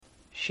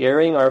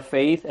Sharing our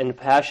faith and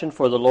passion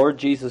for the Lord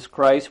Jesus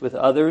Christ with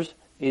others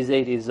is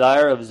a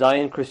desire of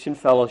Zion Christian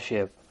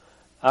Fellowship.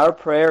 Our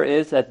prayer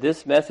is that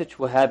this message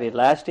will have a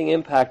lasting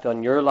impact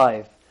on your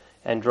life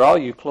and draw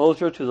you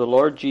closer to the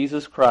Lord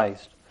Jesus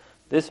Christ.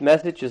 This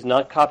message is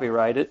not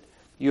copyrighted.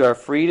 You are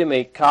free to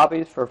make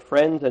copies for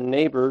friends and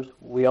neighbors.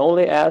 We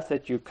only ask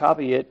that you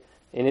copy it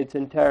in its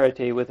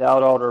entirety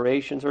without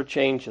alterations or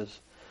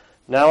changes.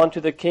 Now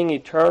unto the King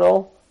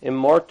eternal,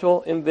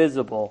 immortal,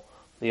 invisible,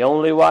 the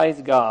only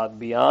wise God,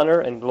 be honor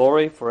and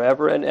glory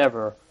forever and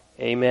ever.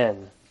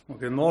 Amen. Well,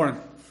 good morning.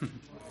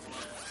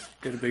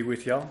 Good to be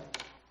with y'all.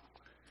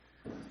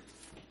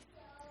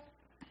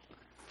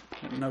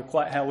 Didn't know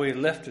quite how we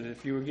left it,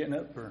 if you were getting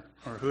up or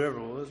whoever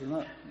it was or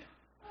not.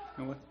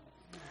 Anyway,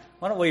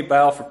 why don't we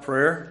bow for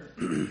prayer?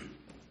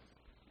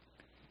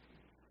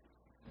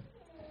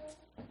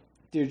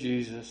 Dear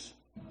Jesus,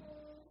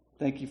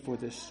 thank you for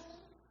this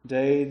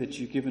day that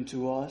you've given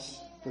to us,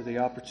 for the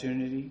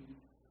opportunity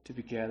to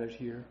be gathered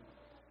here.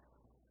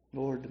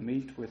 Lord, to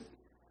meet with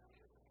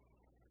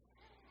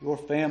your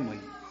family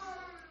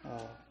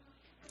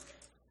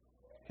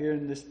here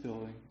in this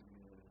building.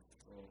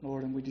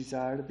 Lord, and we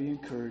desire to be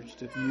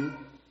encouraged of you,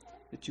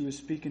 that you would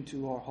speak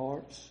into our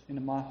hearts,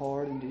 into my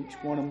heart, into each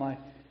one of my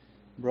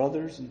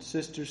brothers and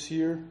sisters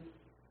here.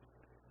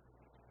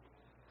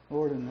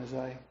 Lord, and as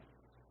I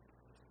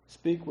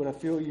speak what I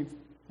feel you've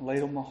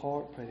laid on my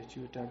heart, pray that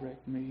you would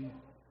direct me,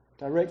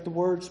 direct the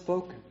words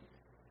spoken.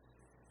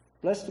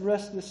 Bless the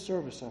rest of this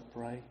service, I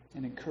pray,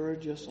 and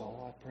encourage us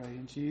all, I pray,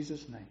 in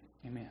Jesus' name.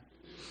 Amen.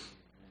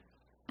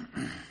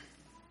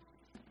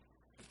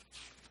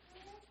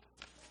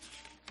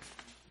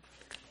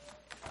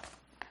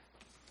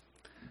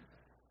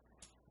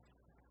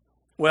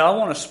 Well, I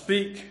want to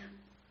speak,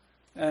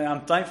 and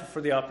I'm thankful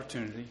for the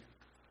opportunity,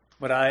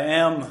 but I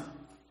am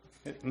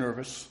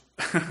nervous.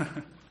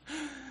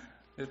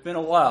 It's been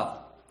a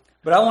while.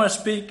 But I want to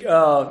speak,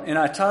 and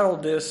I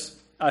titled this,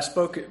 I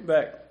spoke it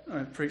back,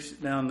 I preached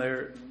it down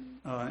there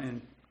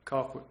in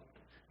Colquitt,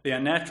 The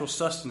Unnatural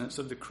Sustenance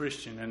of the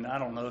Christian, and I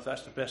don't know if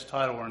that's the best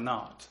title or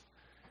not,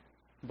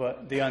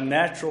 but The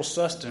Unnatural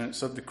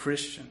Sustenance of the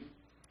Christian.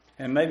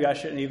 And maybe I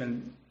shouldn't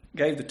even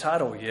gave the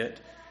title yet,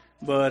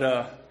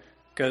 but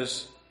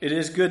because it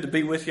is good to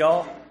be with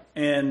y'all,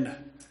 and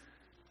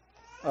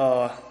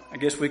I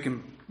guess we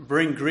can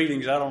bring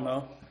greetings, I don't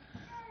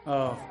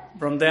know,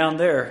 from down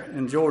there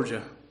in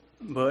Georgia.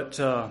 But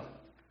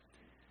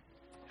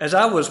as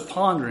I was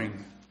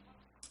pondering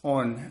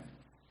on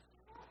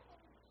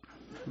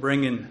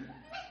bringing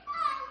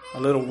a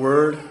little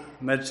word,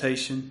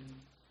 meditation,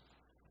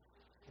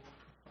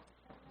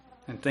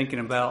 and thinking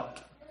about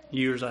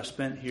years I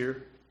spent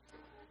here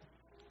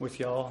with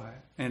y'all,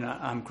 and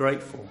I'm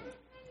grateful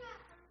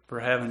for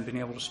having been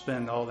able to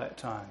spend all that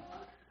time.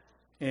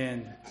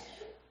 And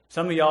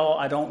some of y'all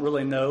I don't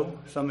really know.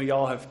 Some of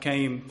y'all have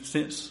came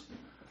since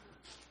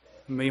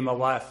me and my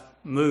wife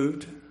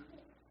moved,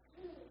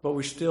 but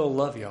we still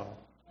love y'all.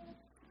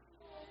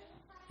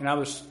 And I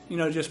was,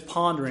 just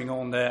pondering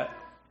on that,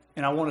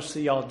 and I want to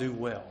see y'all do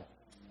well.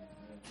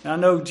 And I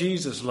know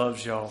Jesus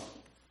loves y'all,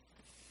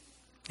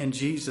 and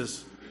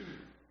Jesus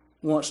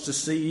wants to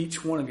see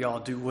each one of y'all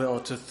do well,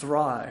 to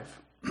thrive.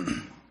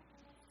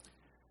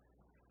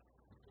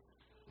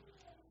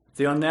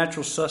 The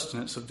Unnatural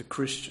Sustenance of the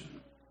Christian.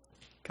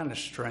 Kind of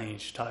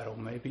strange title,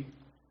 maybe.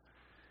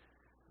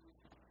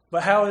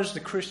 But how is the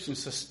Christian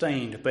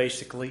sustained,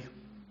 basically?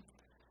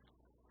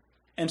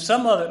 And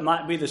some of it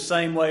might be the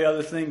same way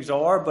other things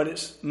are, but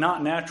it's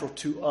not natural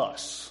to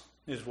us,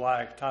 is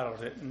why I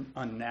titled it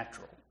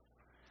Unnatural.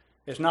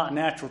 It's not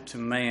natural to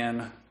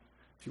man,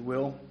 if you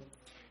will.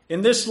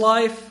 In this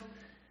life,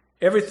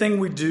 everything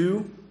we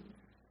do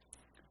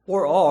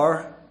or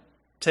are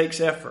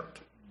takes effort.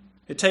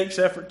 It takes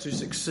effort to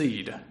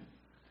succeed.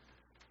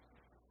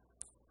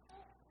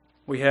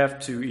 We have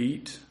to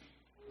eat,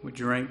 we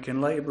drink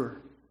and labor.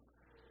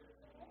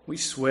 We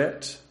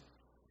sweat,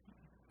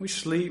 we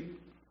sleep,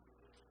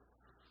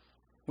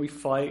 we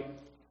fight,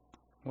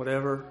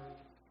 whatever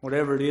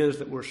it is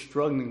that we're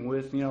struggling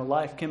with.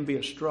 Life can be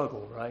a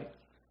struggle, right?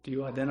 Do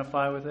you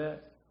identify with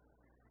that?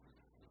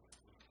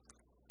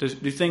 Do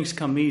things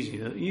come easy?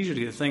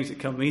 Usually the things that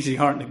come easy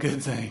aren't the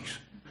good things.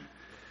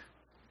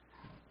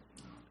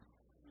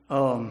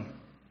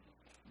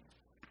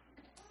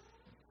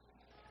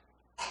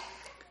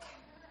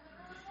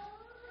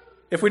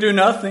 If we do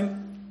nothing,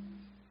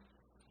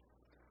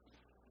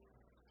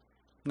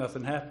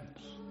 nothing happens.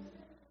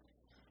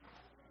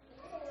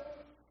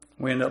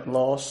 We end up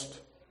lost.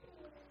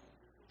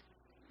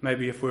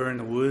 Maybe if we're in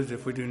the woods,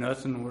 if we do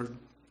nothing,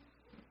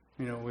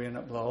 we end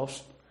up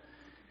lost.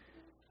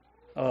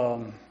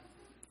 If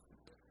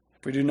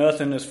we do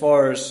nothing as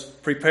far as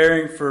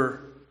preparing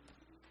for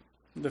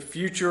the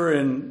future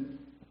and,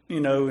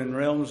 in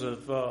realms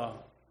of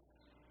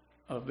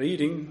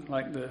eating,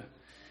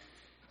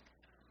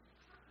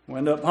 we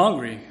end up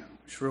hungry.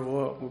 Sure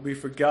will be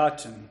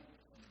forgotten.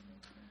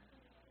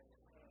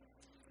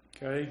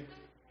 Okay?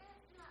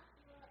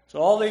 So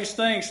all these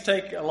things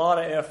take a lot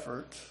of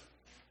effort.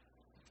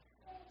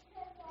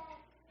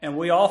 And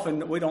we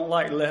don't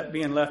like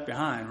being left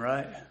behind,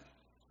 right?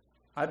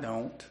 I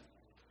don't.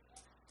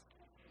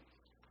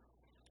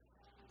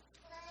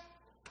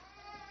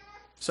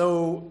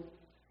 So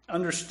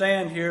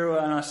understand here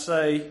when I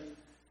say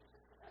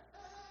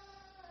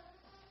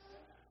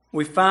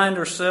we find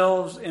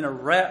ourselves in a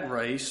rat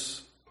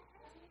race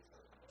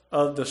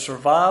of the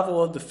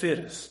survival of the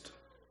fittest.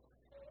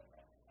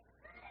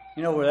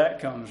 You know where that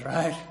comes,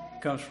 right?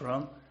 Comes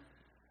from.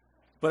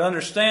 But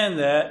understand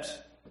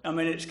that,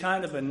 it's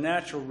kind of a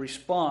natural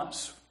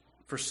response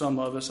for some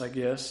of us, I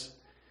guess,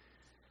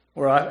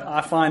 where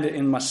I find it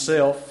in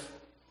myself.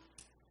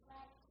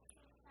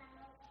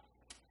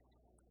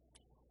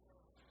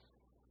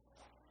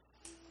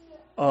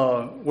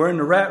 We're in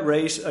the rat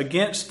race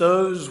against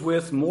those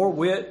with more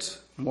wit,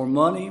 more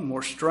money,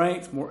 more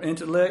strength, more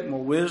intellect,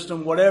 more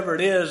wisdom, whatever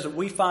it is that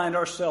we find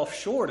ourselves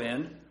short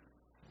in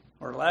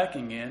or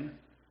lacking in.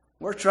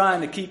 We're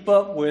trying to keep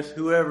up with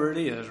whoever it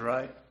is,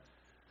 right?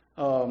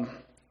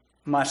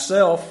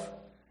 Myself,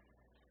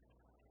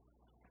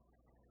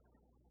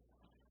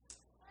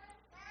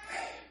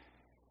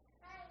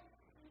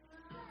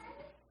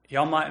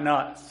 y'all might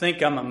not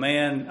think I'm a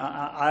man.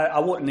 I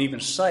wouldn't even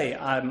say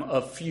I'm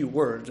of few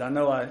words. I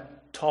know I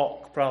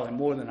talk probably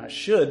more than I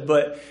should,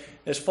 but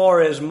as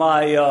far as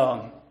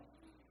my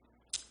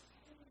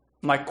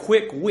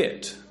quick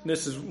wit,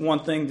 this is one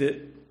thing that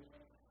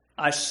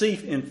I see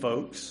in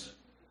folks.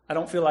 I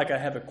don't feel like I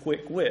have a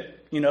quick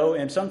wit,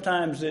 and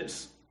sometimes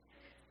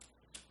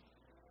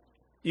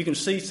you can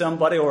see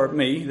somebody, or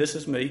me, this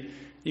is me,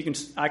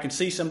 I can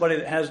see somebody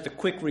that has the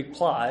quick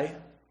reply,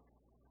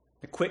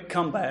 the quick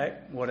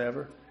comeback,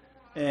 whatever,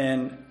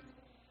 and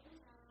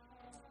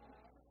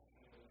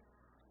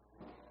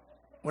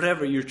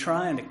whatever, you're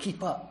trying to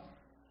keep up,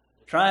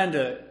 trying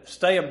to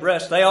stay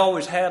abreast. They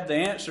always have the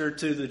answer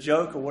to the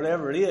joke or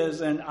whatever it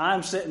is, and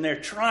I'm sitting there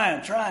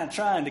trying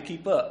to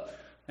keep up.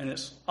 And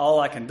it's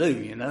all I can do,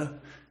 because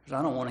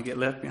I don't want to get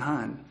left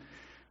behind.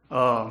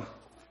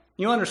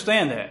 You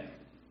understand that,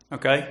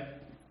 okay?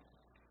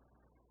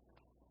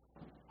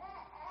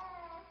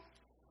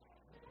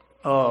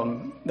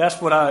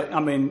 That's what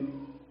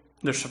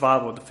the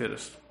survival of the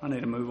fittest. I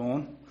need to move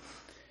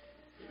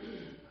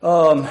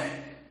on.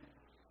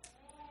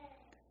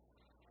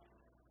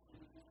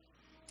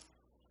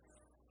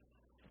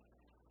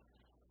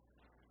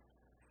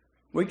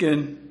 We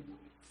can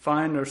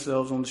find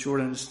ourselves on the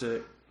short end of the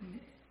stick.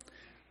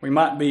 We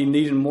might be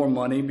needing more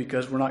money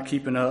because we're not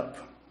keeping up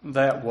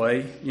that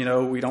way.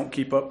 We don't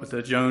keep up with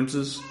the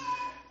Joneses,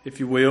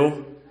 if you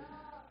will.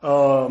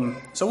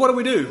 So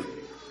what do?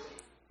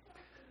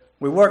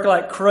 We work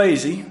like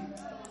crazy,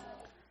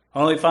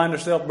 only find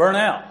ourselves burnt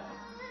out,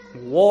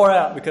 wore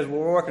out because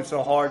we're working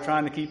so hard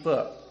trying to keep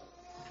up.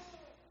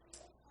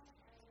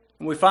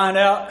 And we find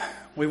out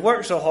we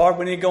work so hard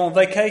we need to go on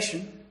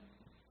vacation.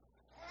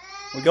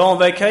 We go on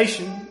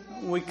vacation,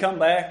 we come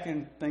back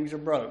and things are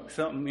broke.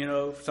 Something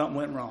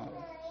went wrong.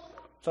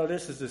 So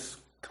this is this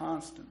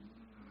constant,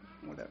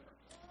 whatever.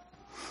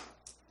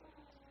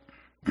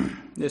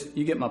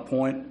 You get my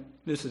point.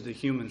 This is the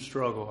human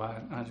struggle.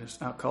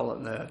 I'll call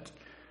it that.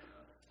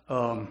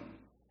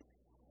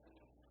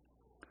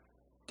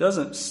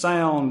 Doesn't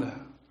sound.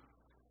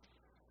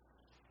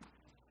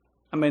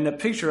 The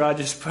picture I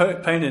just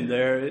painted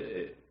there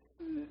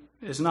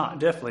is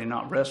definitely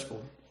not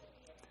restful,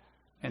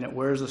 and it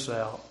wears us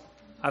out.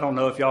 I don't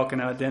know if y'all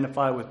can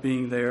identify with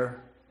being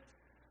there.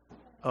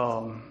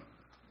 I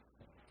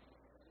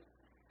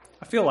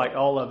feel like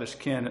all of us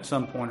can at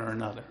some point or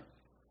another.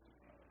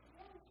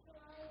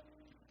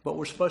 But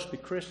we're supposed to be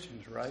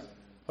Christians, right?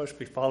 Supposed to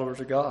be followers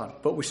of God.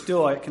 But we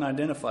still can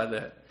identify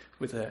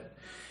with that.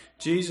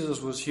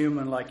 Jesus was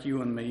human like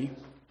you and me.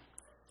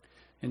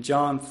 In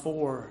John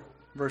 4,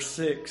 verse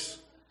 6,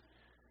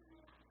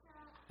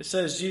 it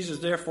says, Jesus,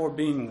 therefore,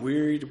 being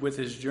wearied with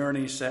his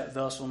journey, sat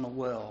thus on the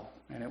well.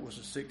 And it was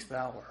the 6th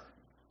hour.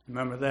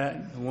 Remember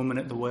that? The woman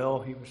at the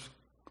well, he was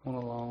going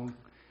along.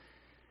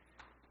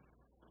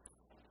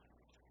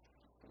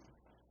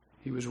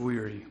 He was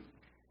weary.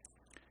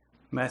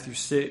 Mark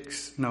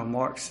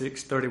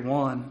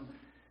 6:31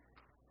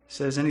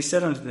 says, and he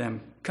said unto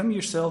them, come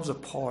yourselves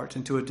apart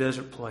into a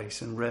desert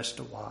place and rest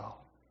a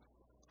while.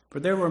 For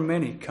there were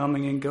many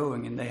coming and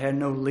going, and they had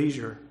no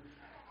leisure,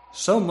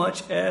 so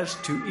much as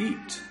to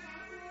eat.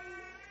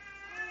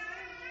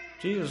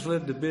 Jesus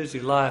lived a busy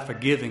life, a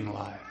giving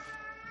life.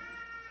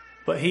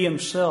 But he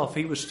himself,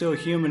 he was still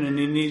human and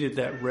he needed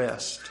that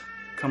rest.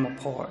 Come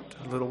apart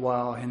a little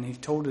while. And he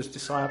told his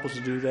disciples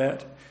to do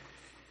that.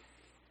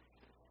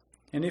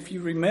 And if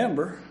you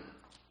remember,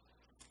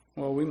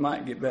 well, we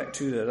might get back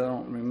to that. I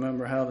don't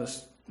remember how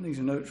these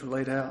notes were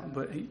laid out.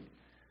 But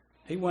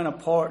he went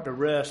apart to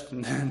rest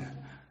and then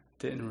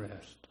didn't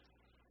rest.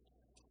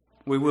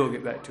 We will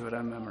get back to it, I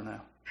remember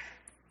now.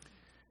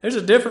 There's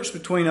a difference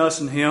between us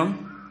and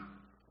him.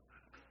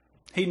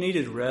 He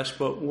needed rest,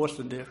 but what's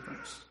the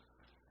difference?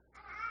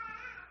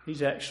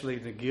 He's actually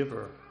the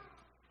giver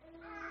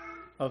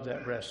of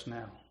that rest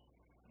now.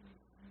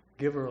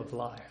 Giver of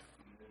life.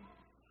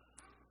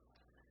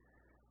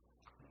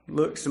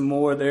 Look some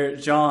more there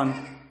at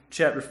John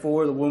chapter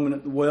 4, the woman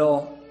at the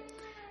well.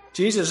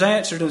 Jesus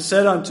answered and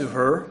said unto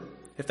her,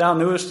 If thou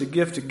knewest the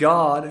gift of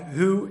God,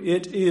 who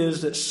it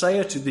is that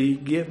saith to thee,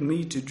 Give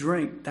me to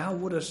drink, thou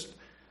wouldest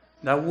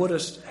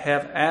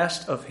have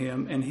asked of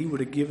him, and he would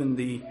have given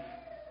thee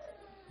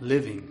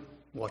living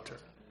water.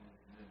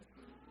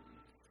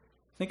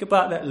 Think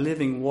about that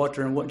living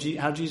water and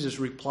how Jesus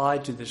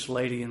replied to this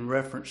lady in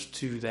reference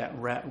to that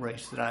rat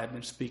race that I had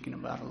been speaking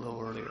about a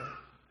little earlier.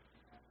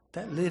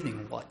 That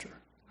living water.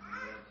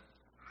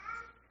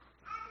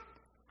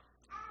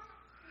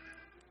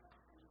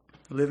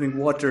 Living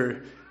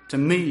water, to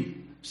me,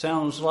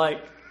 sounds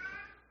like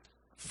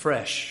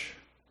fresh.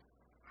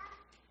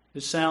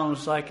 It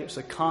sounds like it's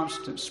a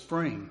constant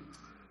spring.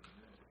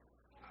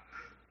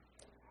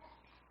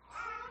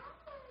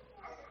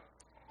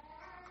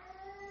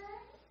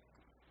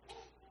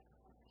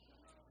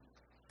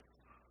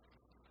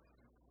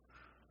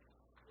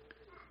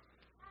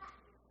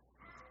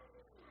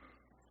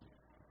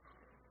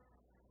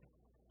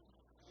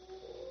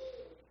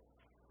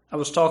 I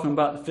was talking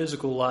about the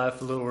physical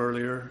life a little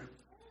earlier,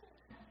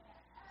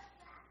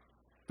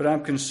 but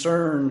I'm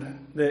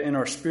concerned that in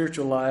our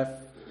spiritual life,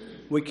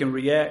 we can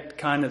react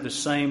kind of the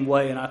same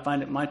way, and I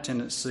find it my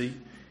tendency,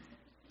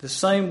 the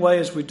same way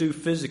as we do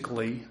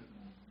physically,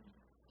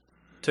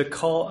 to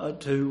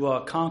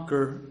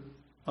conquer,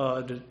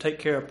 to take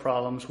care of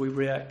problems. We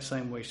react the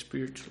same way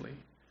spiritually.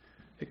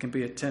 It can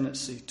be a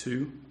tendency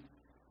to.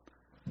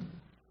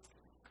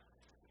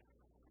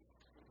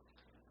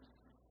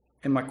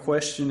 And my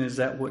question, is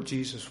that what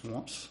Jesus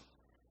wants?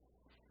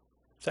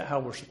 Is that how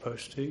we're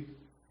supposed to?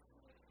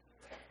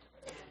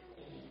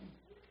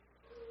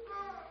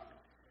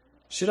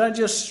 Should I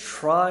just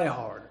try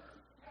harder?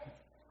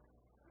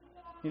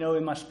 You know,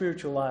 in my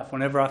spiritual life,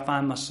 whenever I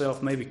find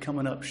myself maybe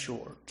coming up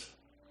short,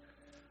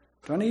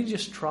 do I need to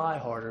just try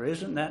harder?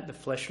 Isn't that the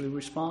fleshly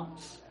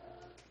response?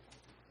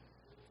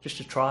 Just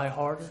to try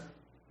harder?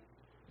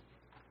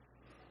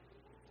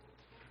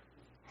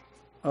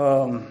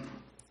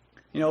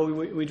 You know,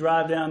 we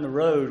drive down the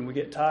road and we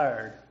get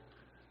tired.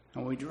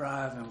 And we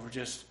drive and we're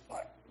just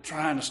like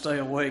trying to stay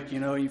awake, you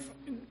know. You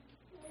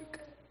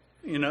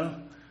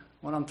know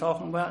what I'm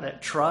talking about?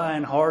 That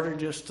trying harder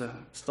just to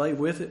stay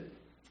with it.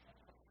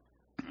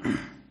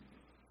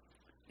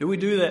 Do we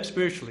do that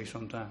spiritually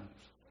sometimes?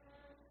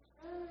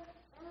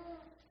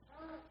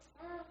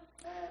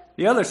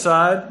 The other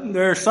side,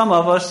 there are some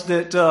of us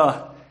that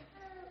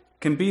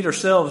can beat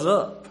ourselves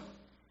up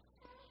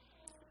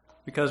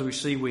because we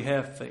see we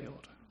have failed.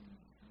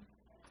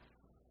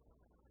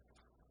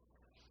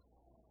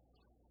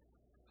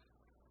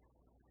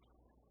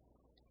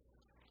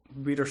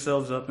 We beat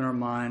ourselves up in our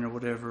mind or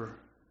whatever,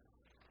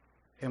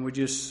 and we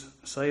just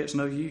say it's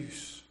no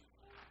use.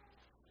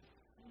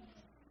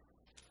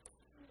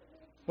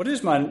 What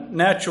is my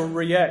natural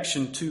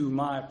reaction to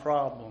my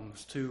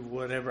problems, to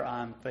whatever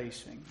I'm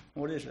facing?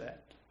 What is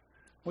that?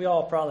 We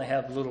all probably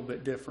have a little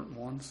bit different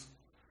ones.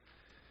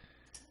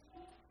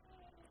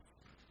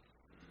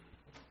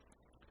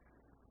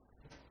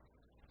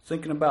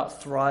 Thinking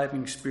about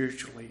thriving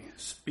spiritually,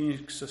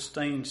 being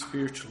sustained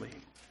spiritually.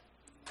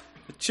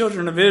 The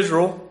children of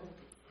Israel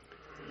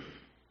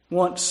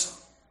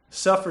once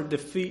suffered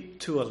defeat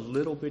to a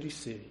little bitty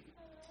city.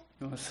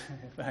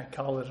 If I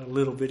call it a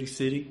little bitty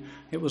city,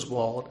 it was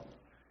walled.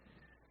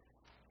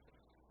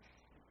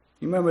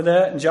 You remember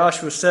that in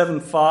Joshua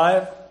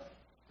 7:5? It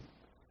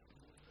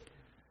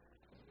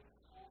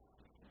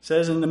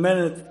says, And the men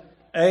of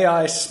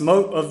Ai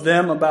smote of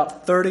them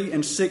about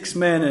 36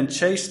 men, and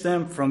chased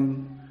them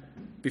from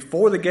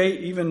before the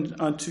gate even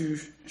unto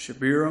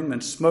Shebarim,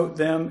 and smote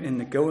them in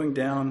the going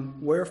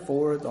down,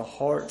 wherefore the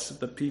hearts of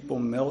the people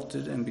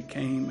melted and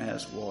became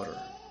as water.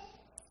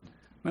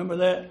 Remember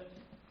that?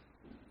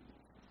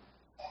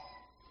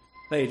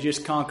 They had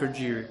just conquered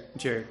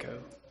Jericho.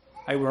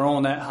 They were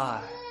on that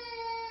high.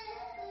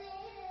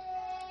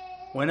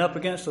 Went up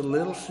against a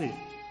little city.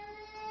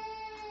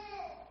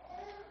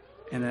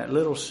 And that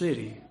little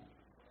city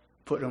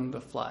put them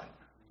to flight.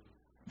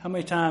 How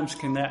many times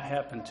can that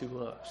happen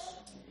to us?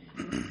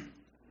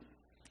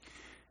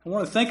 I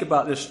want to think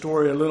about this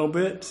story a little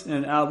bit,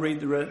 and I'll read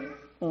the rest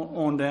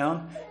on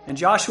down. And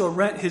Joshua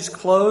rent his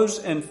clothes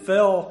and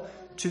fell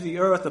to the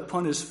earth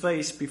upon his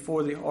face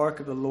before the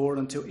ark of the Lord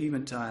until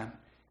eventime.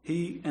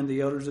 He and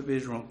the elders of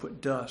Israel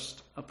put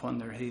dust upon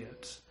their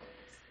heads.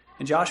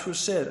 And Joshua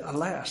said,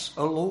 Alas,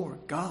 O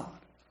Lord God,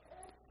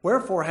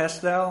 wherefore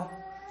hast thou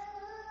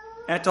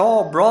at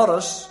all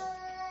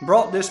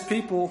brought this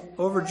people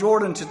over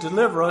Jordan to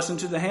deliver us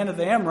into the hand of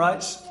the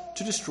Amorites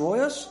to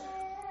destroy us?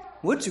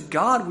 Would to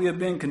God we have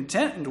been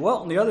content and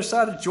dwelt on the other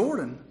side of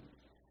Jordan.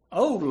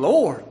 O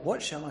Lord,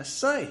 what shall I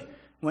say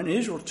when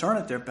Israel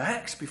turneth their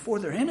backs before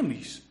their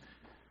enemies?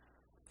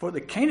 For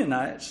the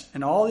Canaanites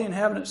and all the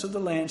inhabitants of the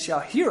land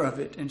shall hear of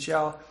it, and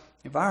shall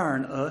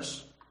environ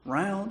us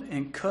round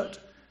and cut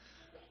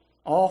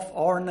off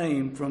our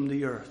name from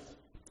the earth.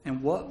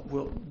 And what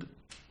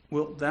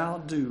wilt thou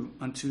do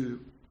unto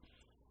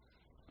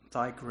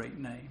thy great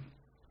name?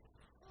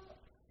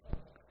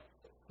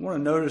 I want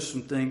to notice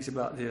some things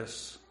about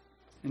this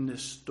in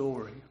this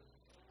story.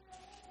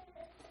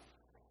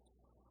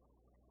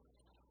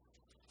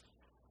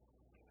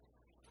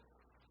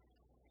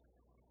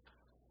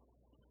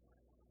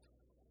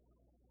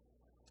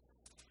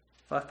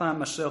 If I find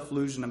myself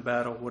losing a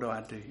battle,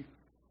 what do?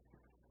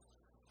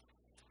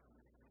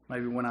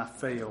 Maybe when I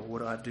fail,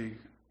 what do?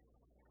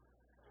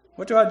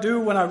 What do I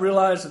do when I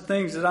realize the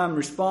things that I'm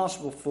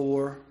responsible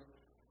for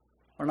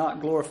are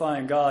not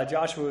glorifying God?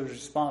 Joshua was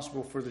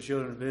responsible for the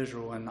children of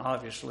Israel, and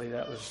obviously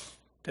that was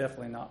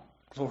definitely not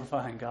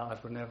glorifying God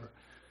whenever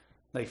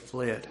they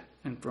fled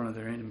in front of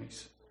their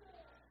enemies.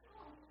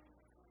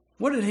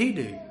 What did he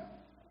do?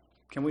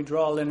 Can we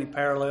draw any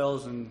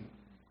parallels and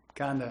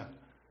kind of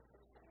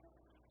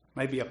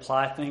maybe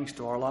apply things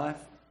to our life?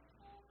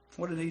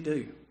 What did he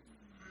do?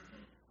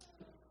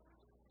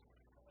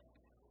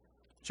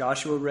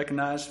 Joshua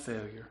recognized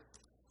failure.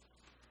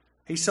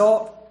 He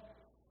saw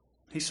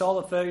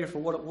the failure for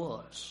what it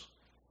was.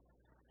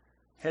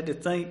 Had to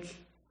think,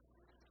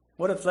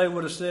 what if they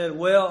would have said,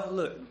 well,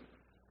 look,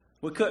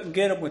 we couldn't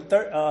get them with,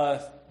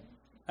 that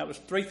was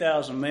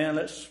 3,000 men,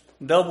 let's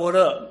double it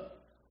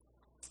up.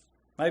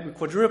 Maybe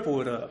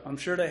quadruple it up. I'm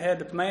sure they had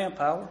the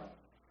manpower.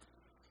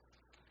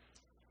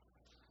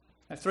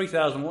 That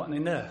 3,000 wasn't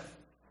enough.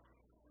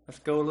 Let's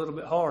go a little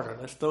bit harder.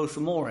 Let's throw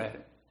some more at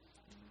it.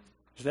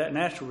 Is that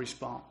natural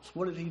response?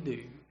 What did he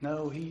do?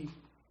 No, he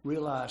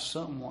realized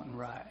something wasn't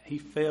right. He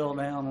fell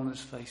down on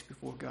his face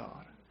before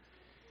God.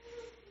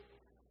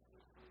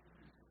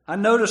 I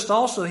noticed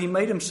also he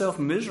made himself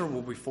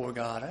miserable before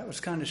God. That was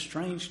kind of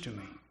strange to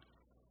me.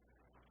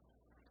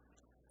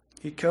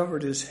 He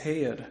covered his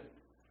head.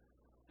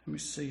 Let me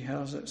see,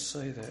 how does that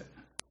say that?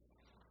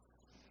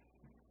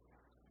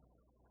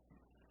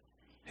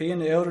 He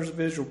and the elders of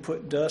Israel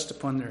put dust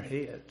upon their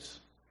heads.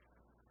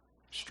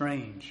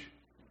 Strange.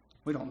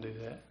 We don't do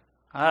that.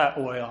 I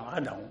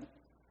don't.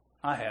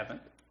 I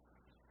haven't.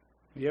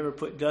 Have you ever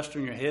put dust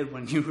on your head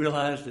when you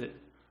realized that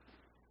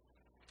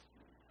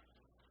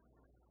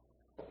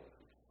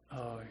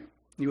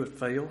you had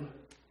failed?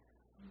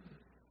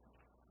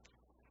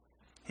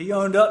 He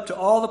owned up to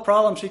all the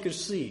problems he could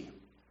see.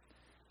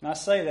 And I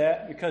say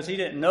that because he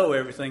didn't know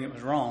everything that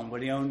was wrong,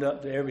 but he owned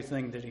up to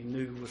everything that he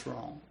knew was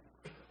wrong.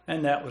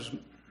 And that was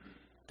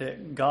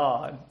that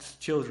God's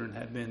children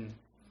had been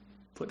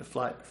put to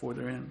flight before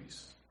their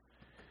enemies.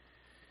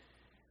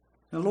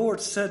 The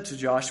Lord said to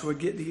Joshua,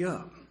 get thee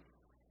up.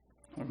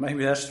 Or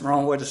maybe that's the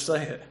wrong way to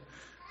say it.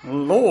 The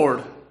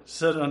Lord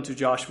said unto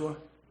Joshua,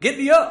 get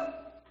thee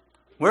up.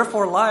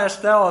 Wherefore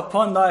liest thou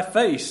upon thy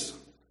face?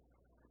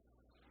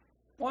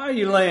 Why are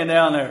you laying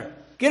down there?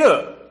 Get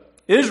up.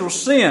 Israel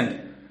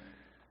sinned,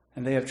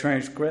 and they have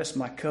transgressed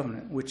my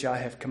covenant, which I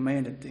have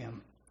commanded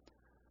them.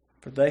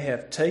 For they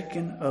have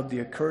taken of the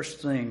accursed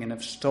thing, and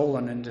have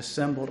stolen and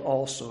dissembled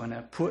also, and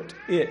have put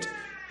it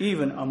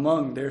even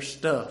among their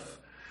stuff.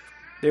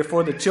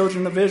 Therefore the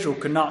children of Israel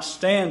could not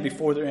stand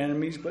before their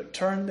enemies, but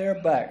turned their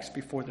backs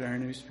before their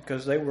enemies,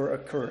 because they were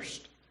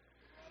accursed.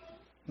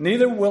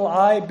 Neither will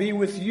I be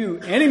with you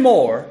any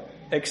more,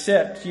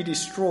 except ye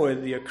destroy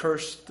the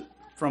accursed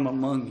from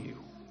among you.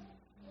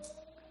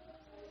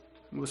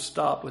 We'll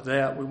stop with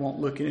that. We won't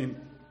look at him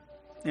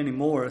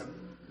anymore.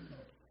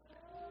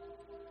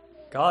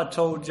 God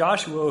told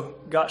Joshua,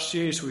 got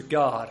serious with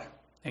God,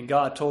 and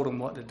God told him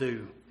what to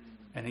do,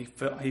 and he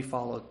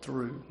followed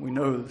through. We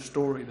know the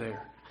story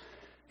there.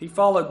 He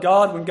followed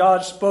God when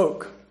God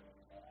spoke.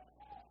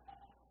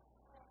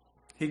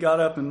 He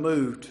got up and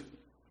moved.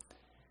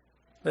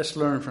 Let's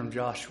learn from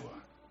Joshua.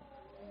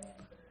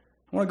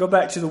 I want to go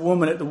back to the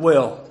woman at the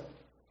well.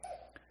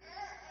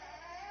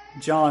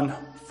 John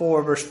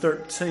 4, verse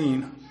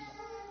 13.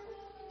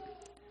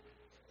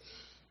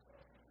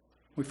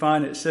 We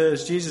find it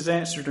says, Jesus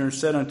answered her and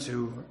said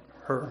unto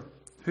her,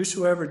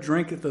 whosoever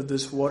drinketh of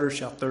this water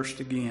shall thirst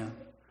again.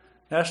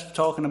 That's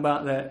talking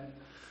about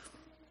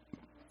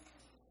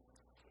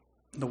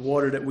the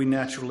water that we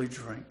naturally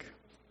drink.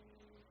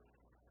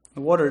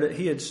 The water that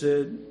he had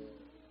said,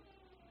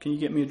 can you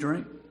get me a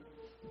drink?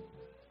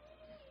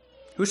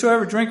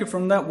 Whosoever drinketh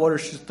from that water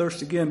shall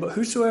thirst again, but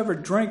whosoever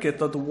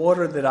drinketh of the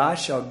water that I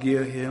shall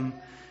give him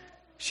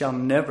shall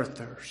never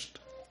thirst.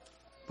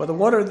 But the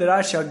water that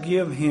I shall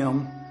give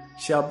him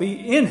shall be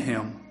in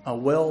him a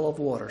well of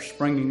water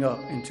springing up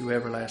into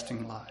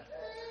everlasting life.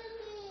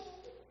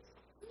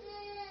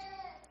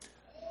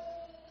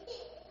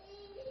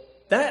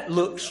 That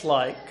looks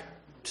like,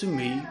 to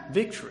me,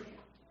 victory.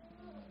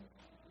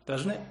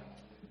 Doesn't it?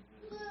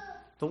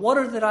 The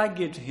water that I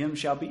give to him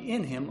shall be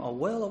in him a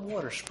well of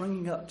water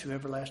springing up to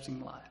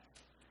everlasting life.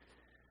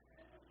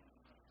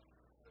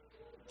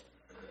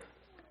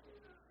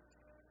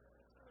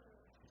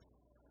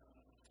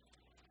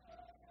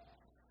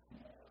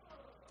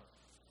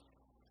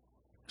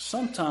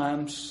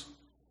 Sometimes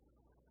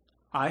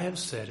I have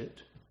said it,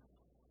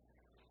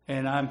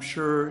 and I'm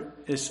sure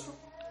it's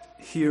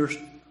here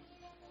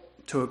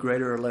to a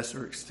greater or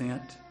lesser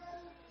extent.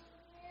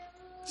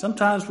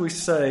 Sometimes we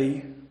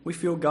say we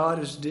feel God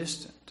is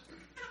distant.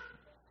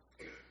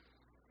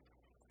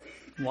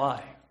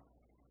 Why?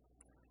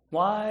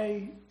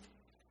 Why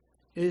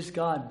is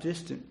God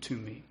distant to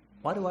me?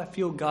 Why do I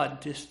feel God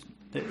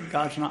distant, that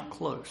God's not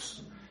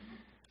close?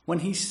 When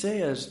he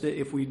says that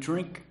if we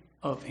drink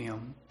of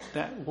him,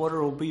 that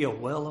water will be a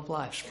well of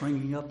life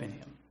springing up in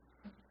him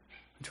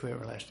into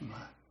everlasting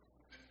life.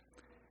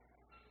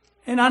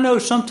 And I know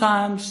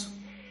sometimes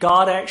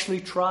God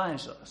actually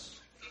tries us,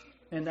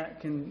 and that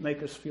can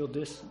make us feel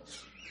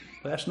distance.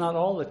 But that's not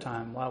all the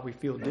time why we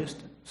feel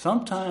distant.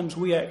 Sometimes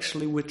we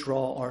actually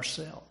withdraw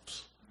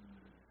ourselves,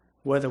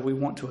 whether we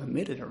want to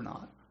admit it or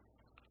not.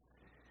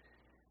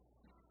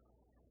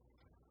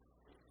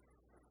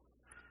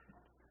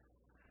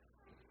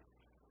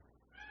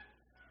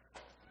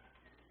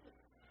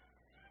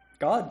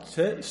 God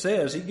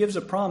says, he gives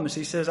a promise.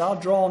 He says, I'll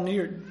draw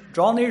near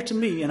to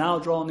me and I'll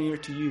draw near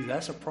to you.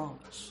 That's a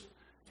promise.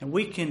 And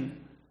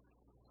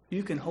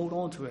you can hold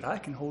on to it. I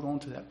can hold on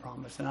to that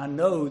promise. And I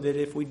know that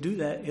if we do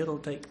that, it'll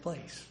take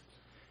place.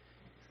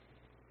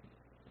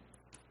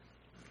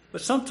 But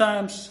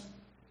sometimes,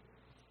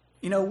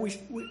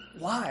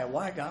 why?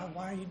 Why, God?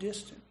 Why are you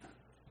distant?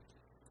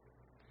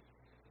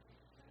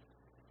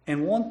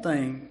 And one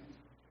thing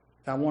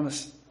I want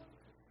to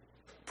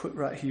put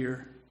right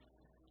here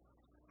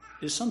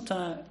is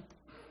sometimes,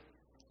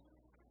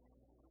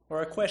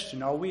 or a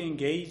question, are we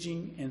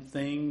engaging in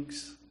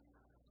things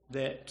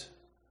that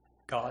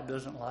God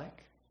doesn't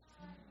like?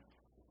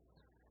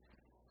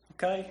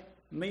 Okay,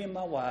 me and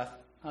my wife,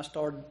 I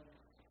started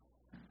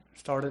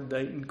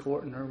dating,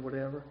 courting her,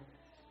 whatever,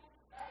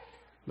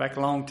 back a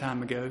long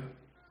time ago.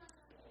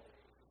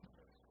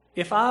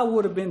 If I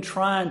would have been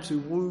trying to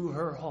woo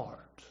her heart,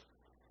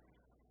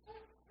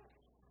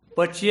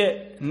 but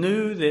yet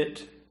knew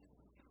that,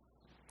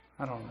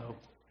 I don't know,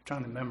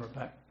 trying to remember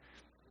back.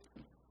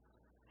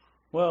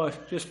 Well,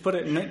 just put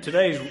it in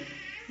today's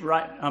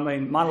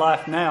my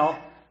life now,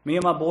 me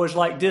and my boys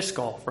like disc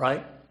golf,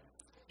 right?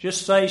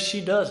 Just say she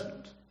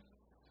doesn't,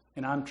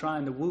 and I'm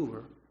trying to woo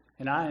her,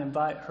 and I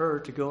invite her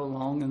to go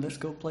along and let's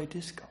go play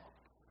disc golf.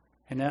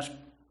 And that's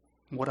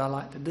what I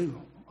like to do,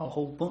 a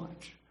whole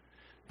bunch.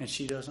 And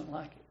she doesn't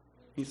like it.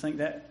 You think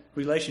that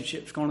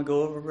relationship's going to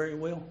go over very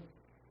well?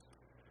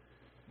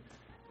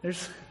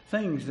 There's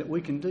things that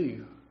we can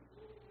do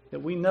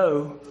that we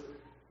know,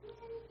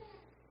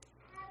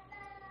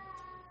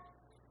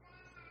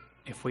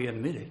 if we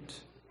admit it,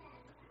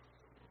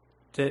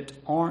 that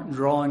aren't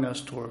drawing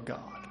us toward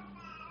God.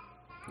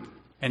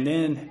 And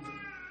then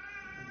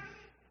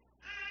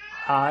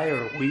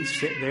we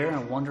sit there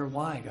and wonder,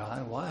 why,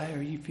 God? Why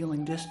are you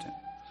feeling distant?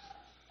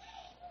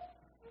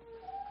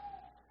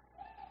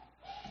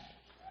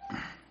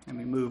 Let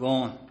me move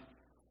on.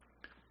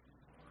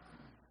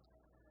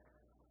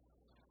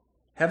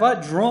 Have I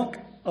drunk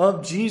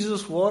of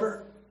Jesus'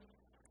 water?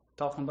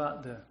 Talking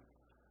about the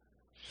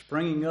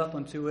springing up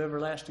unto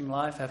everlasting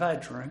life. Have I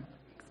drunk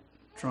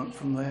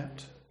from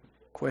that?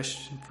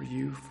 Question for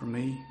you, for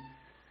me.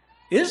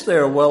 Is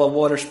there a well of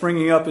water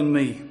springing up in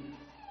me?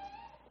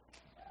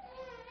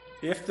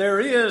 If there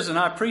is, and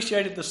I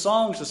appreciated the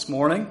songs this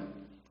morning,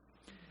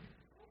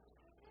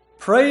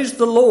 praise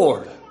the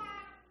Lord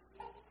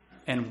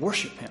and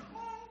worship him.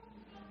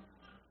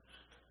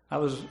 I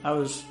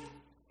was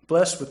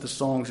blessed with the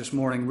songs this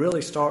morning,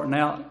 really starting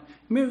out. I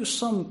mean, it was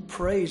some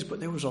praise, but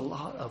there was a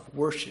lot of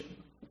worship.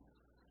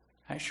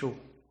 Actual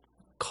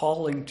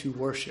calling to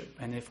worship.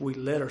 And if we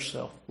let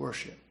ourselves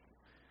worship.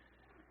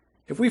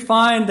 If we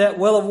find that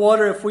well of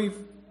water,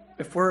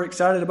 if we're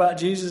excited about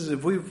Jesus,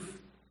 if we've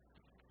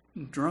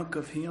drunk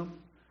of him,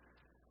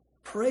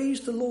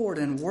 praise the Lord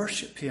and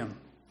worship him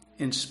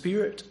in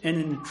spirit and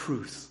in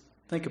truth.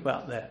 Think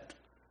about that.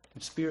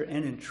 In spirit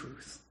and in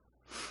truth.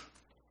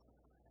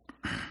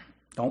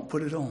 Don't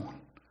put it on.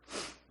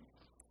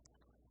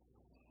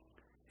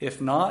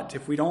 If not,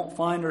 if we don't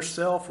find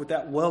ourselves with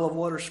that well of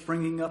water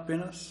springing up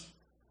in us,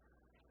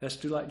 let's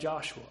do like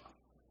Joshua.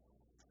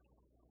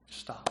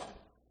 Stop.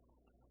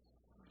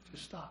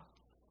 Just stop.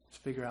 Let's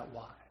figure out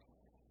why.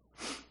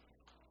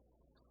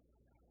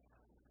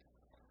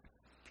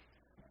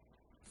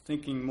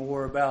 Thinking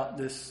more about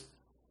this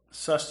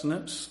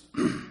sustenance.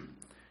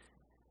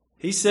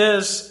 He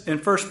says in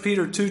 1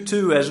 Peter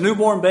 2:2, as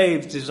newborn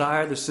babes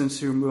desire the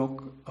sincere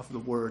milk of the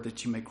word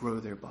that you may grow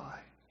thereby.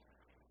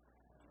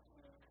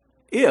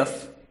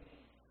 If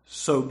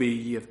so be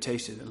ye have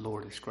tasted the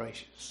Lord is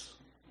gracious.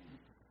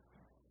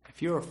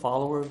 If you're a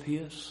follower of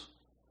his,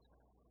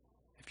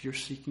 if you're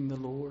seeking the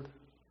Lord,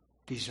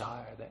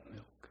 desire that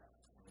milk.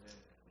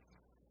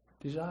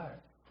 Desire.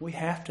 We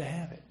have to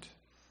have it.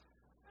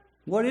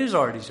 What is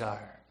our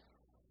desire?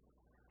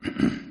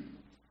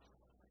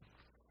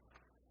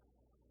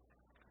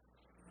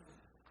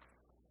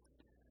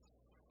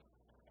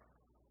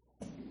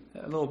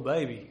 That little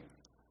baby,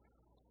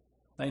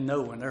 they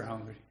know when they're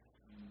hungry,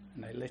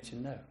 and they let you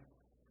know.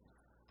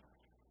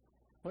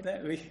 Would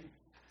that be?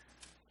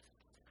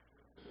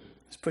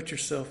 Let's put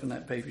yourself in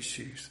that baby's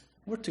shoes.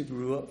 We're too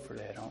grew up for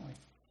that, aren't we?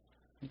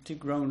 We're too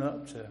grown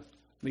up to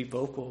be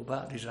vocal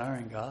about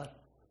desiring God.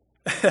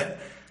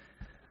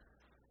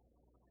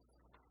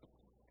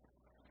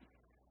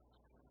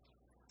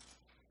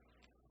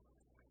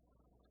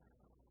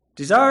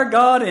 Desire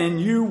God and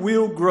you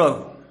will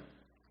grow.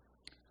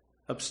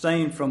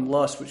 Abstain from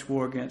lust which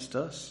war against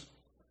us.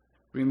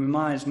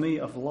 Reminds me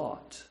of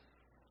Lot.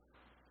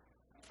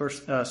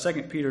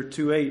 2 Peter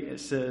 2:8,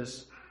 it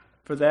says,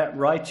 for that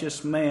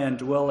righteous man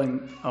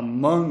dwelling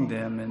among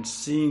them and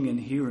seeing and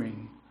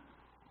hearing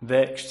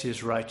vexed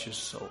his righteous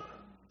soul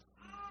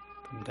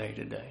from day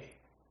to day.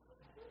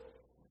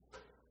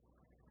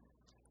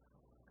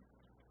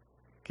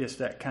 Guess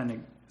that kind of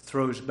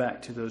throws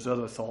back to those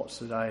other thoughts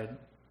that I had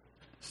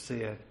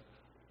said.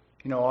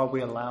 Are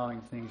we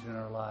allowing things in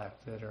our life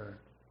that are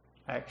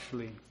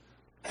actually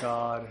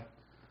God,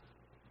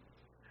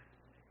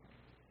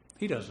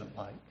 He doesn't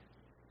like?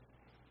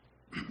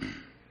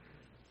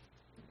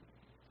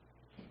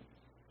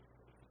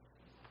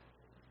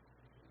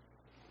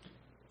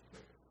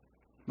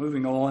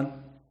 Moving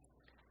on,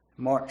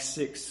 Mark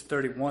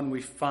 6:31,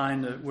 we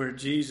find where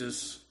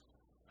Jesus,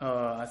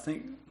 I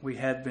think we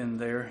had been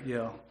there,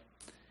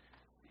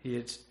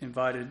 He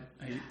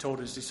told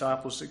his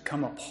disciples to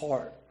come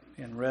apart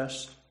and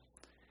rest.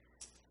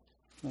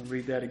 We'll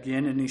read that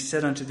again. And he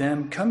said unto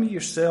them, Come ye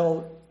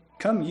yourselves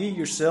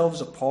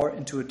apart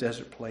into a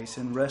desert place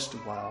and rest a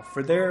while.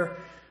 For there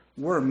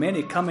were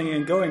many coming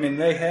and going, and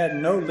they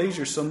had no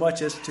leisure so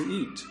much as to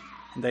eat.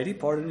 And they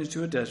departed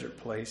into a desert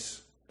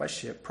place by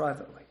ship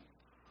privately.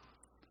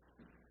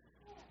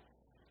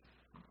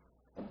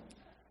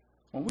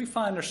 When we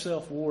find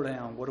ourselves wore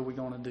down, what are we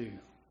going to do?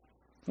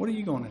 What are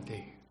you going to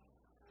do?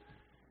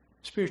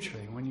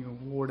 Spiritually, when you're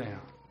wore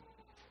down.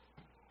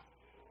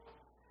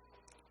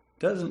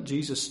 Doesn't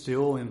Jesus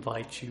still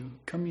invite you?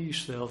 Come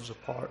yourselves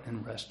apart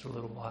and rest a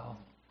little while.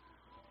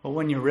 Well,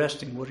 when you're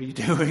resting, what are you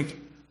doing?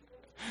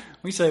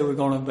 We say we're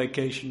going on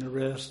vacation to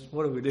rest.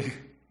 What do?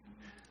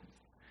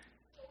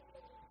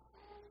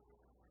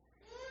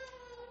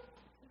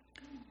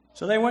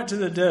 So they went to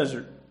the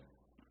desert.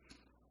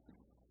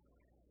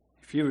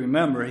 If you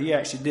remember, he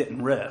actually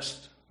didn't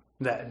rest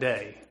that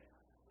day.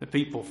 The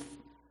people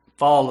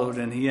followed,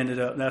 and he ended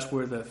up, that's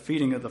where the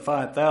feeding of the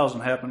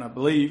 5,000 happened, I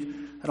believe.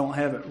 I don't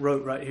have it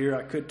wrote right here.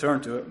 I could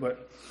turn to it,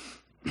 but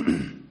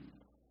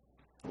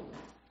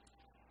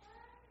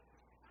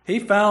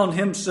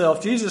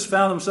Jesus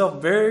found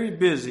himself very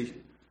busy.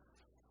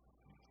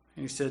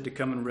 And he said to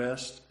come and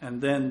rest.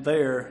 And then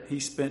there he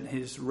spent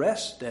his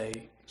rest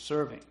day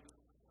serving.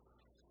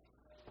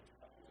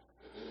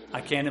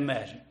 I can't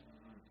imagine.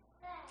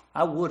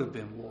 I would have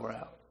been wore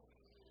out.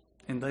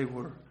 And they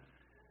were.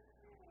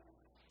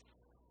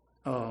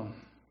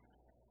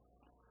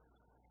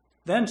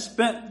 Then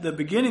spent the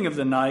beginning of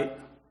the night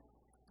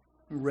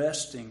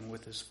resting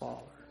with his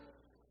Father.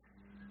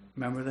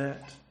 Remember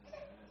that?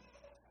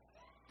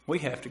 We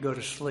have to go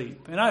to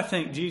sleep. And I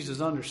think Jesus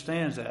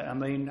understands that. I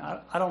mean,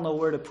 I don't know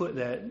where to put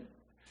that.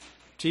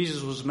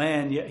 Jesus was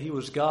man, yet he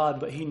was God,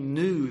 but he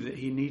knew that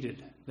he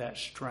needed that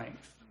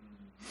strength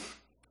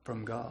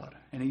from God.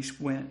 And he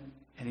went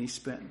and he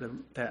spent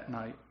that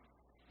night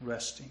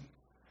resting,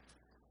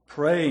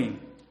 praying.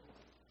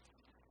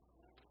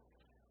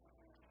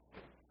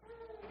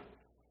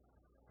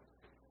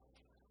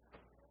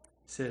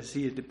 It says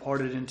he had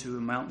departed into a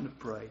mountain to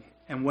pray.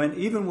 And when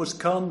even was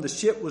come, the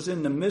ship was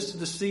in the midst of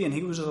the sea, and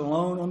he was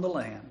alone on the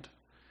land.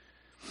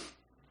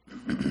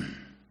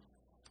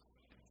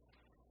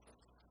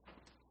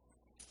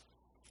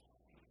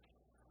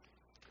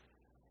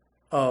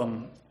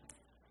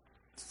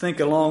 Think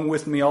along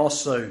with me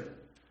also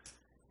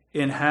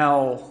in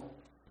how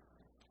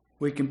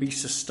we can be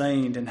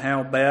sustained and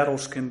how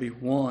battles can be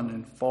won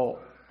and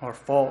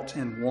fought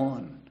and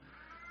won.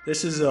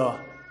 There's a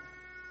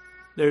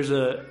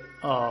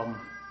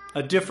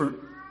different,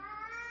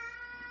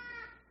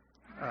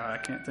 I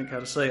can't think how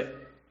to say it.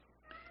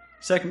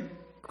 2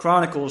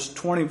 Chronicles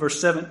 20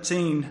 verse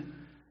 17,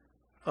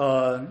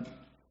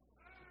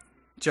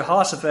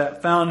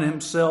 Jehoshaphat found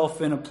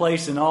himself in a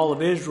place in all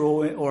of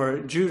Israel or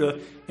Judah,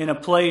 in a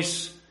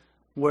place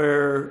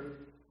where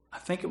I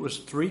think it was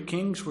 3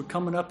 kings were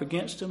coming up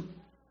against him.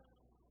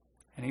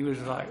 And he was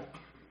like,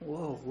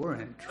 whoa, we're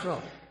in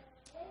trouble.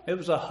 It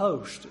was a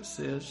host, it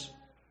says.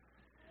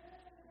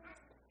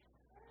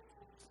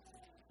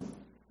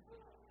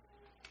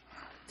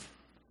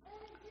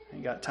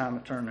 Ain't got time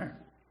to turn there.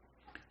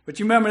 But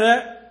you remember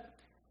that?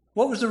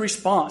 What was the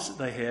response that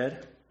they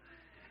had?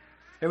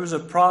 There was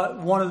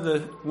one of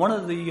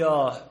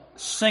the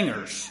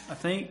singers, I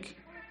think,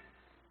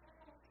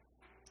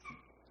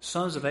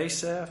 sons of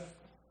Asaph.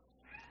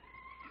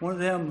 One of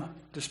them,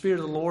 the Spirit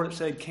of the Lord, it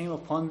said, came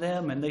upon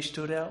them, and they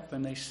stood up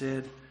and they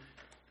said,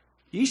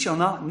 Ye shall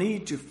not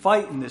need to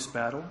fight in this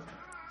battle.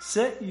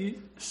 Set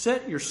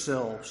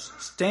yourselves,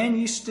 stand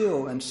ye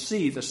still, and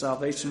see the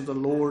salvation of the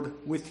Lord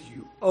with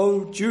you,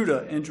 O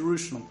Judah and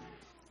Jerusalem.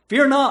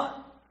 Fear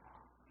not,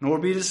 nor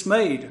be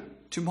dismayed.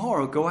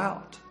 Tomorrow go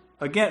out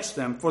against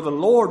them, for the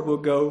Lord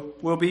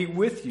will be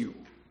with you.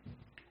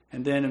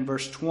 And then in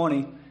verse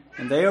 20,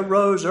 and they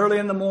arose early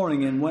in the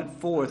morning and went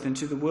forth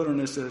into the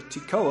wilderness of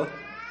Tekoa.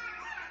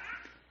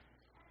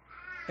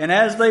 And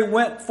as they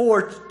went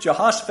forth,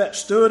 Jehoshaphat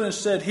stood and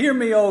said, Hear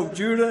me, O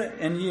Judah,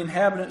 and ye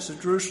inhabitants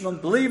of Jerusalem.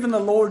 Believe in the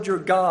Lord your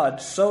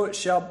God, so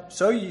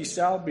ye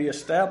shall be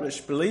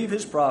established. Believe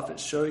his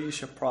prophets, so ye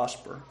shall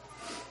prosper.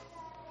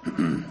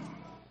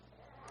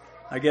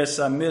 I guess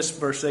I missed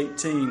verse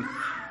 18.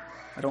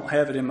 I don't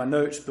have it in my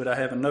notes, but I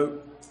have a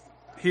note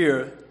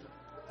here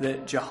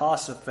that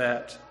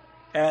Jehoshaphat,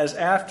 as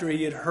after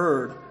he had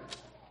heard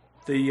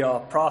the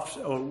prophets,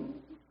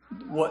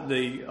 when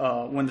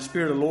the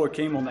Spirit of the Lord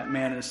came on that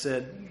man and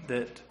said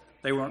that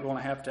they weren't going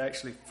to have to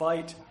actually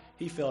fight,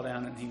 he fell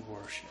down and he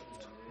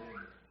worshipped.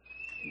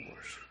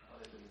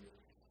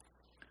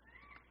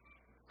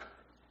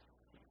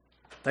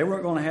 They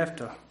weren't going to have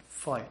to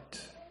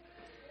fight.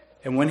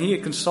 And when he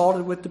had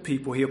consulted with the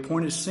people, he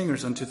appointed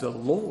singers unto the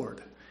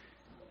Lord,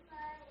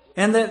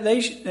 and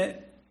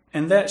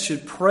that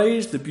should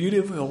praise the beauty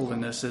of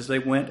holiness as they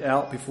went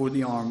out before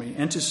the army,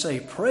 and to say,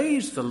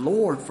 Praise the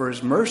Lord, for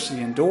his mercy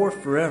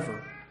endureth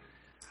forever.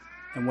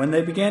 And when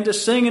they began to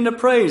sing and to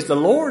praise, the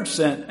Lord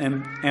sent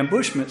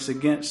ambushments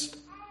against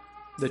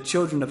the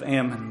children of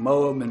Ammon,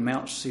 Moab, and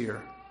Mount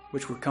Seir,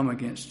 which were come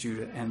against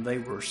Judah, and they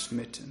were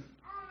smitten.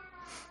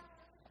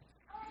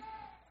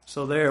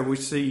 So there we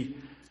see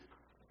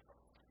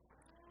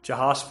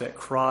Jehoshaphat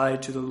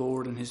cried to the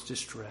Lord in his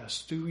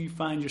distress. Do you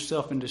find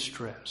yourself in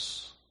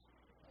distress?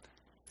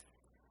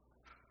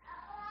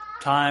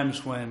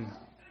 Times when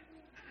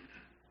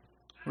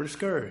we're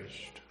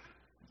discouraged.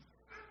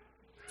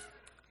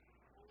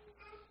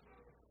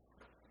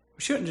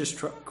 We shouldn't just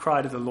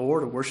cry to the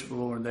Lord or worship the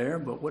Lord there,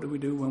 but what do we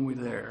do when we're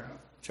there?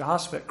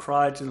 Jehoshaphat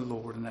cried to the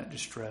Lord in that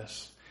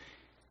distress.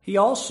 He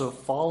also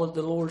followed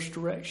the Lord's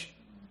direction.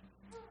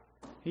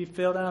 He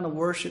fell down to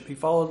worship. He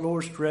followed the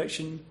Lord's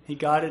direction. He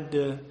guided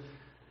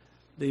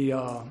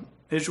the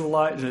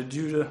Israelites, the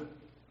Judah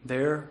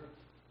there,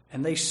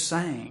 and they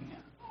sang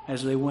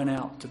as they went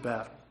out to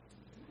battle.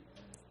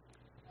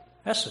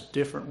 That's a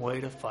different way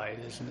to fight,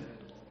 isn't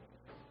it?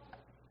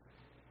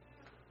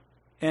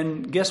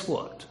 And guess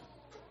what?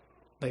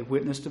 They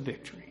witnessed a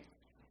victory.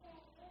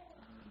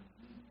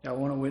 Y'all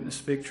want to witness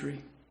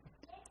victory?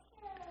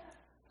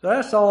 So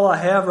that's all I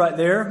have right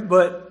there.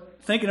 But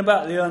thinking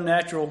about the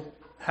unnatural,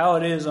 how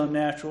it is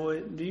unnatural,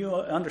 do you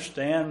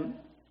understand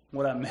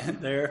what I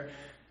meant there?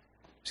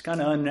 It's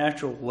kind of an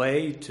unnatural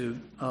way to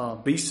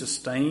be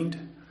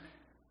sustained.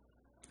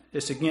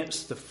 It's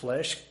against the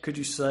flesh, could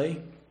you say?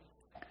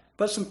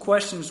 But some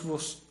questions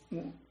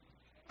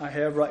I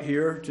have right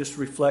here, just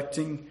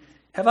reflecting.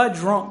 Have I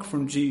drunk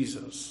from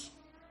Jesus?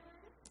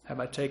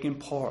 Have I taken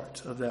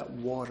part of that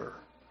water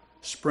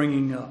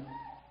springing up?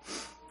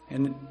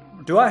 And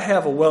do I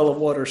have a well of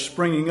water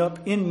springing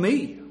up in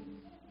me?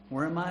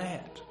 Where am I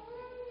at?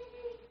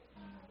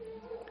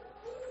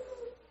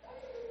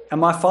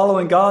 Am I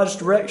following God's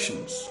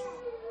directions?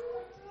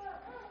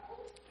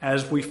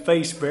 As we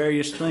face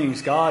various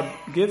things, God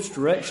gives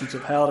directions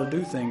of how to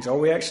do things. Are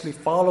we actually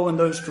following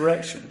those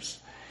directions?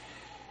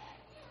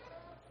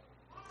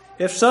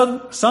 If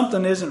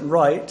something isn't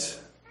right,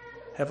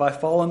 have I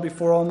fallen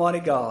before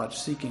Almighty God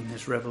seeking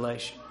His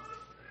revelation?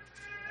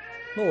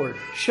 Lord,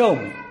 show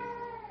me.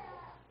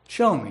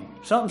 Show me.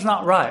 Something's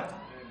not right.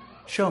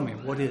 Show me.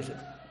 What is it?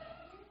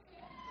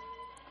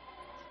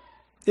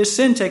 Is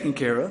sin taken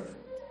care of?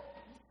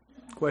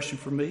 Question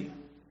for me.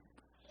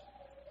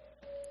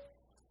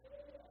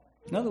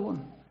 Another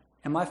one.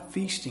 Am I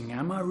feasting?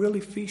 Am I really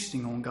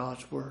feasting on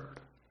God's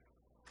Word?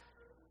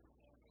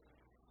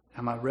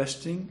 Am I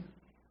resting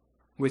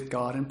with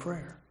God in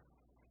prayer?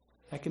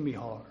 That can be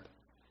hard.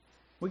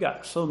 We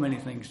got so many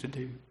things to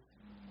do.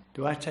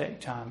 Do I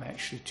take time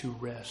actually to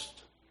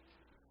rest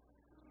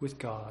with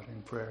God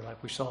in prayer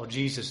like we saw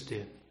Jesus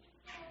did?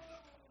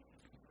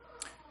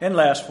 And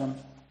last one.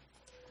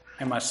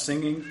 Am I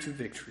singing to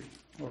victory?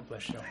 Lord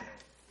bless y'all.